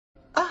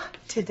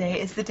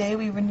Today is the day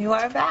we renew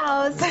our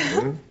vows.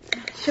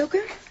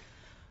 Sugar?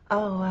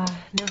 Oh,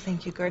 no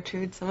thank you,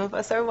 Gertrude. Some of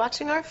us are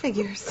watching our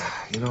figures.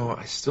 You know,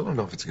 I still don't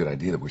know if it's a good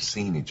idea that we're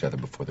seeing each other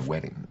before the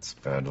wedding. It's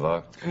bad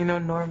luck. You know,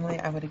 normally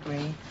I would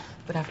agree.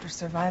 But after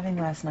surviving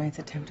last night's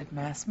attempted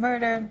mass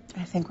murder,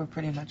 I think we're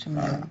pretty much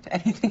immune to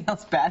anything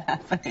else bad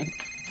happening.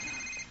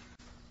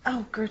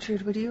 Oh,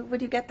 Gertrude, would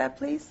you get that,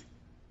 please?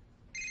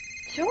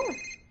 Sure.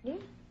 Yeah.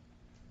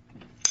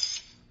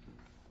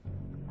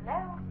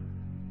 Hello?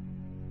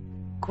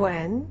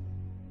 Gwen,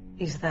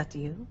 is that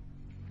you?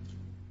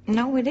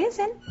 No, it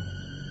isn't.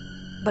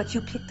 But you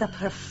picked up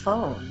her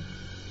phone.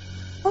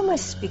 Who am I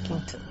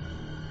speaking to?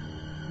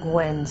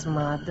 Gwen's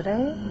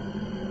madre?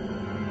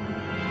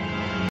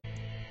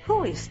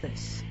 Who is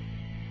this?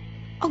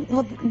 Oh,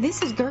 well,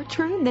 this is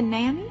Gertrude, the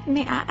nanny.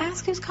 May I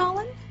ask who's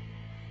calling?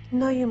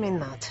 No, you may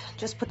not.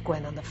 Just put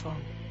Gwen on the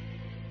phone.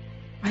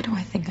 Why do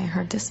I think I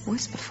heard this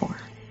voice before?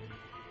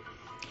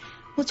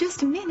 Well,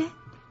 just a minute.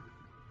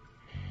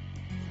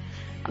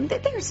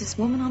 There's this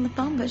woman on the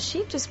phone, but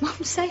she just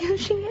won't say who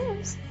she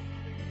is.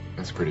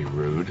 That's pretty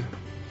rude.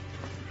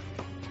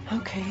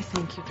 Okay,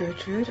 thank you,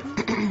 Gertrude.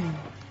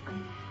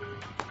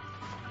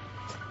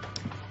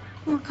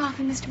 More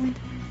coffee, Mr.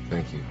 Winter?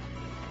 Thank you.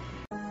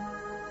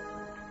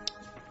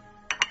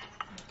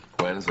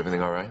 Gwen, is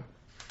everything all right?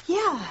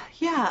 Yeah.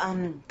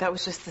 That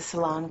was just the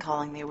salon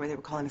calling. They were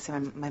calling to say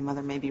my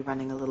mother may be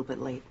running a little bit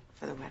late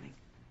for the wedding.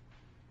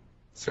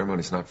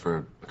 Ceremony's not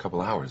for a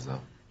couple hours, though.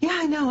 Yeah,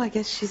 I know. I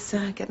guess she's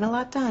getting a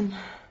lot done.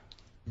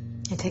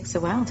 It takes a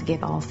while to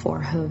give all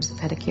 4 hooves a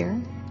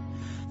pedicure.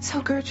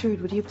 So,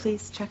 Gertrude, would you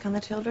please check on the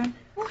children?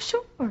 Oh,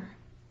 sure.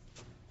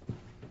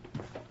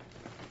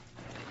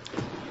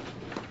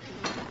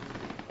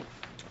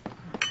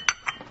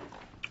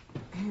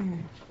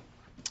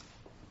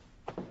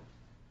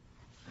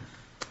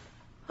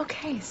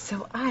 Okay,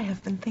 so I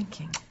have been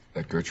thinking.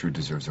 That Gertrude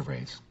deserves a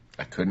raise.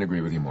 I couldn't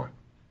agree with you more.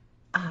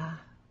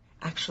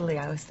 Actually,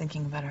 I was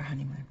thinking about our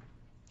honeymoon.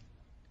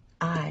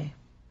 I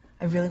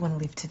really want to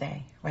leave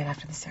today, right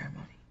after the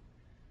ceremony.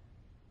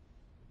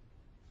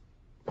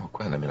 Well,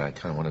 Gwen, I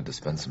kind of wanted to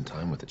spend some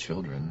time with the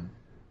children.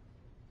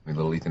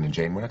 Little Ethan and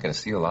Jane, we're not going to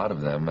see a lot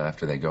of them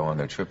after they go on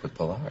their trip with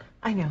Pilar.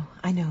 I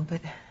know,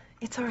 but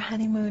it's our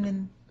honeymoon,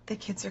 and the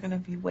kids are going to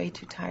be way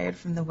too tired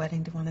from the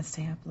wedding to want to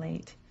stay up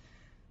late.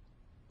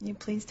 Can you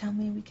please tell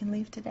me we can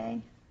leave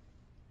today?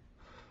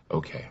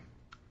 Okay.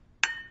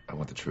 I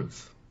want the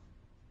truth.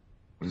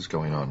 What is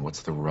going on?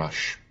 What's the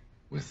rush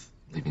with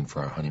leaving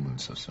for our honeymoon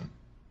so soon?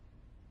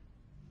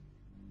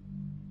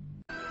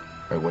 All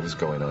right, what is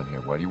going on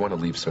here? Why do you want to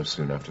leave so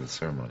soon after the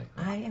ceremony?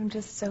 I am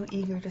just so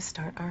eager to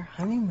start our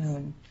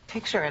honeymoon.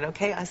 Picture it,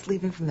 okay? Us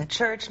leaving from the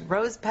church, and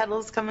rose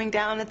petals coming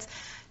down. It's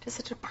just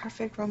such a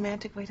perfect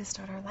romantic way to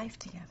start our life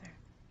together.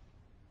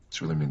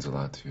 This really means a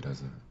lot to you,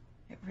 doesn't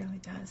it? It really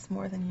does,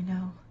 more than you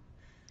know.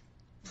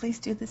 Please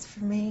do this for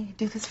me.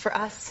 Do this for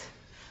us.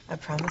 I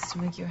promise to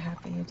make you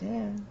happy you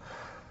did.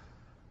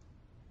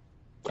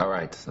 All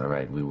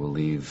right. We will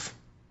leave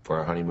for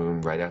our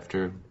honeymoon right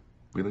after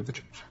we leave the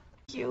church.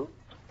 Thank you.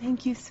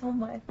 Thank you so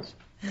much.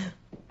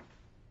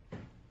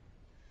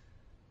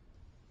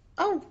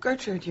 Oh,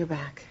 Gertrude, you're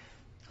back.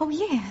 Oh,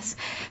 yes.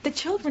 The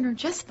children are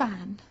just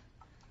fine.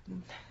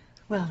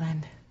 Well,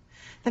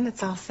 then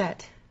it's all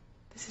set.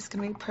 This is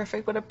going to be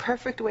perfect. What a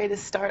perfect way to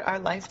start our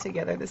life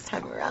together this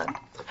time around.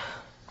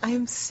 I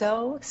am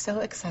so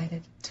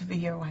excited to be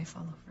your wife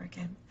all over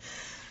again.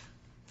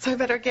 So I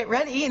better get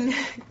ready and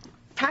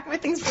pack my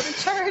things for the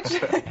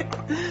church.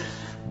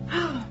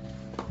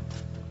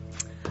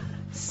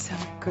 So,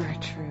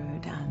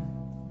 Gertrude,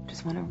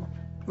 just want to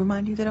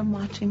remind you that I'm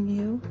watching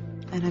you.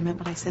 And I meant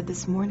what I said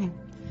this morning.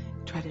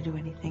 Try to do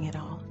anything at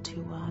all to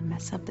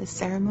mess up this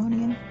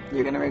ceremony, and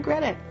you're going to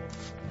regret it.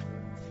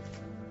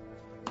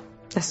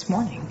 This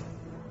morning?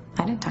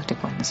 I didn't talk to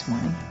Gwen this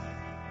morning.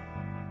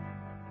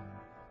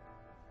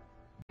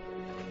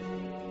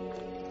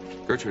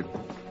 Gertrude.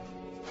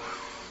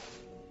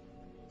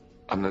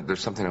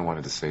 There's something I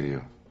wanted to say to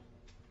you.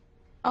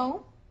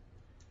 Oh?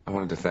 I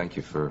wanted to thank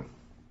you for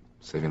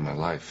saving my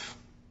life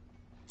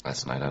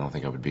last night. I don't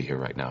think I would be here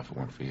right now if it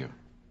weren't for you.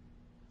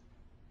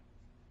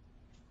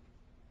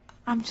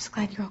 I'm just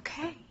glad you're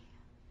okay.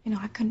 You know,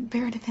 I couldn't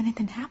bear it if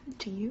anything happened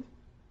to you.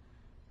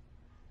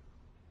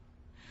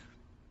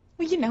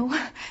 Well, you know,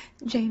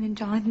 Jane and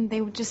Jonathan,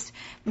 they were just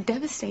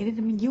devastated.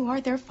 I mean, you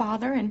are their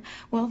father, and,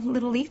 well,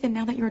 little Ethan,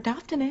 now that you're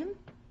adopting him.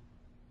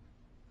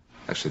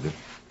 Actually,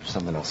 there's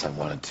something else I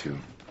wanted to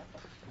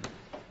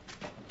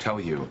tell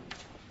you,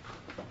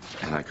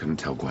 and I couldn't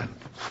tell Gwen.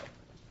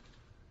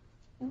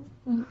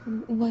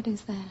 What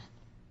is that?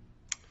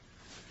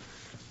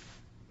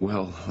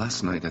 Well,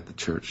 last night at the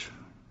church,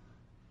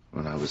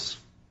 when I was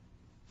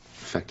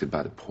affected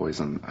by the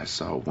poison, I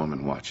saw a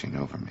woman watching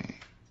over me.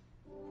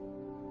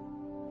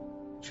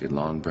 She had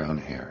long brown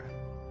hair.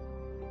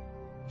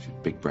 She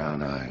had big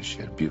brown eyes. She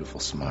had a beautiful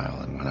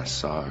smile. And when I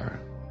saw her,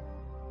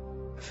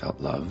 I felt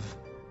love.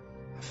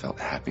 I felt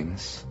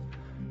happiness.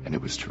 And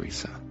it was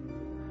Teresa.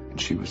 And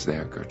she was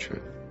there,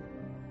 Gertrude.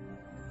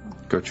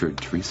 Gertrude,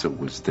 Teresa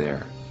was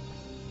there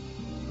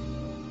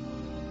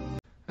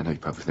I know you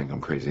probably think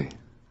I'm crazy.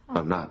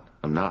 I'm not.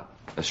 I'm not.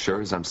 As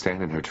sure as I'm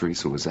standing here,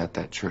 Teresa was at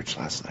that church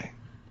last night.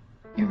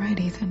 You're right,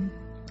 Ethan.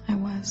 I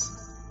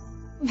was.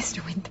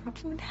 Mr.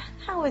 Winthrop,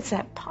 how is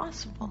that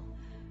possible?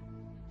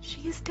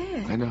 She is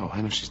dead. I know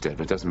she's dead,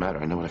 but it doesn't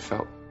matter. I know what I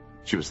felt.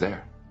 She was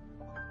there.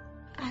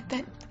 I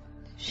bet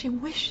she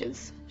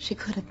wishes she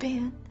could have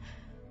been.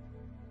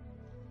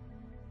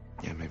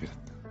 Yeah, maybe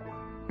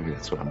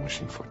that's what I'm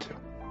wishing for, too.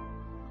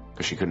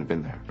 Because she couldn't have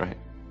been there, right?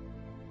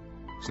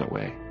 There's no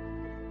way.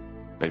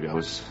 Maybe I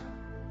was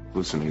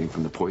hallucinating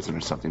from the poison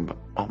or something, but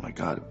oh my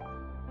God,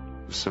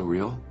 it was so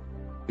real.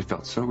 It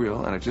felt so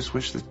real, and I just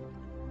wish that...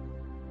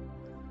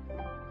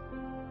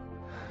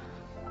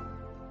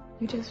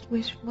 You just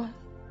wish what?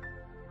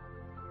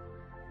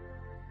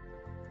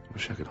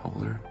 Wish I could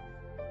hold her.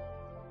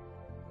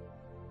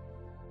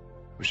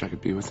 Wish I could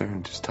be with her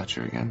and just touch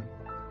her again.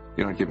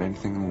 You know, I'd give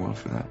anything in the world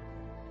for that.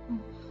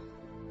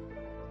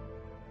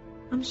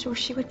 I'm sure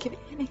she would give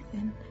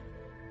anything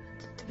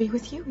to be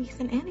with you,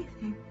 Ethan,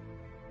 anything.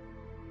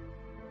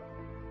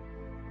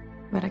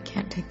 But I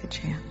can't take the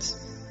chance.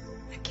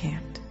 I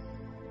can't.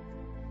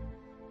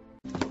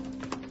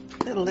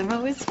 The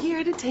limo is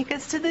here to take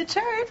us to the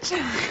church.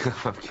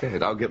 Okay,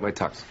 I'll get my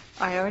tux.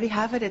 I already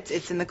have it.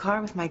 It's in the car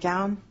with my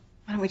gown.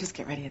 Why don't we just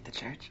get ready at the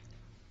church?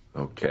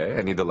 Okay,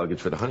 I need the luggage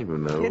for the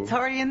honeymoon, though. It's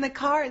already in the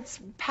car. It's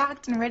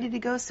packed and ready to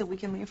go, so we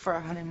can leave for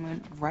our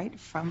honeymoon right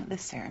from the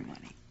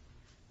ceremony.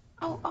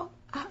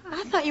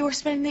 I thought you were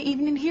spending the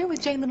evening here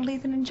with Jane, Little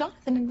Ethan, and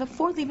Jonathan, and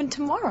before leaving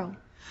tomorrow.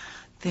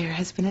 There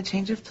has been a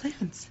change of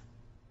plans.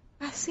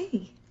 I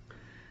see.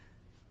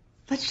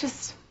 Let's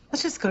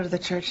just go to the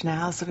church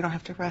now so we don't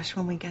have to rush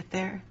when we get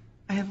there.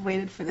 I have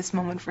waited for this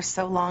moment for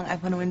so long. I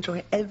want to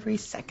enjoy every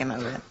second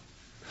of it.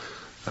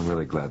 I'm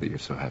really glad that you're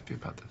so happy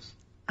about this.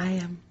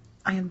 I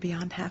am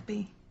beyond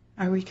happy.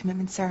 Our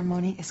recommitment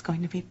ceremony is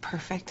going to be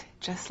perfect,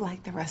 just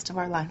like the rest of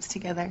our lives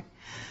together.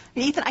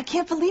 Ethan, I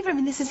can't believe it. I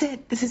mean, this is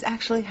it. This is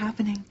actually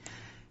happening.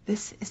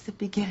 This is the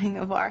beginning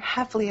of our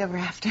happily ever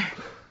after.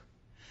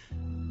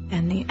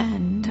 And the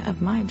end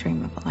of my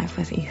dream of a life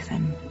with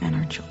Ethan and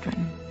our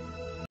children.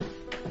 I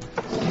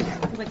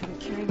feel like I'm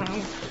carrying my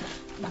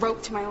own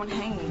rope to my own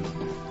hanging.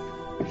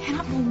 I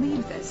cannot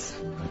believe this.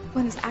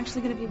 Gwen is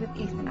actually going to be with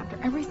Ethan after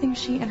everything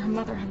she and her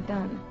mother have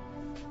done.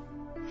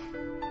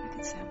 I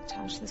could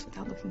sabotage this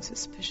without looking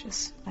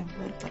suspicious. I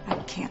would, but I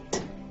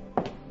can't.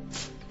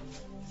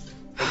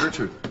 Hey,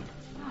 Gertrude.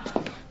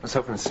 I was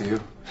hoping to see you.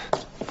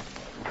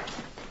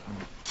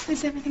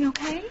 Is everything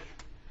okay?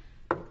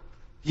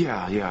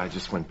 Yeah, I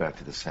just went back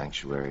to the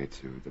sanctuary,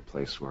 to the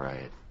place where I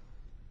had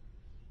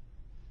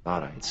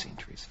thought I had seen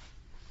Teresa.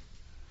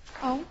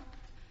 Oh?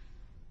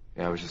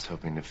 Yeah, I was just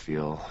hoping to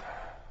feel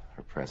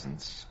her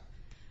presence.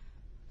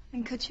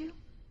 And could you?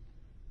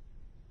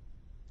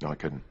 No, I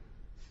couldn't.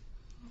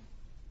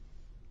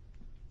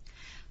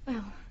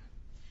 Well,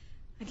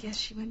 I guess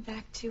she went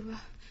back to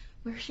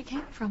where she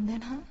came from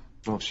then, huh?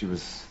 Well, if she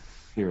was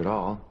here at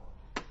all,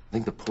 I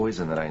think the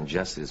poison that I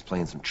ingested is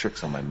playing some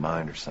tricks on my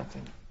mind or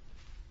something.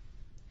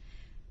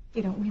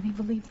 You don't really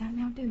believe that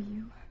now, do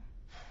you?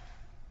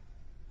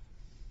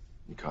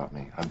 You caught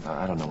me.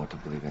 I don't know what to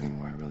believe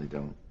anymore. I really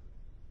don't.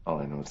 All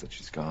I know is that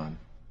she's gone.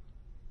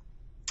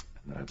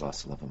 And that I've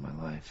lost the love of my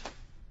life.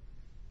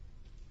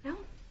 Well,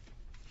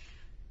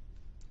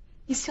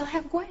 you still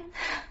have Gwen.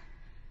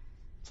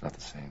 It's not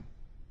the same.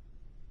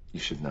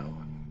 You should know. I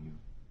mean,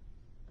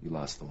 you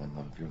lost the one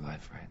love of your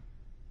life, right?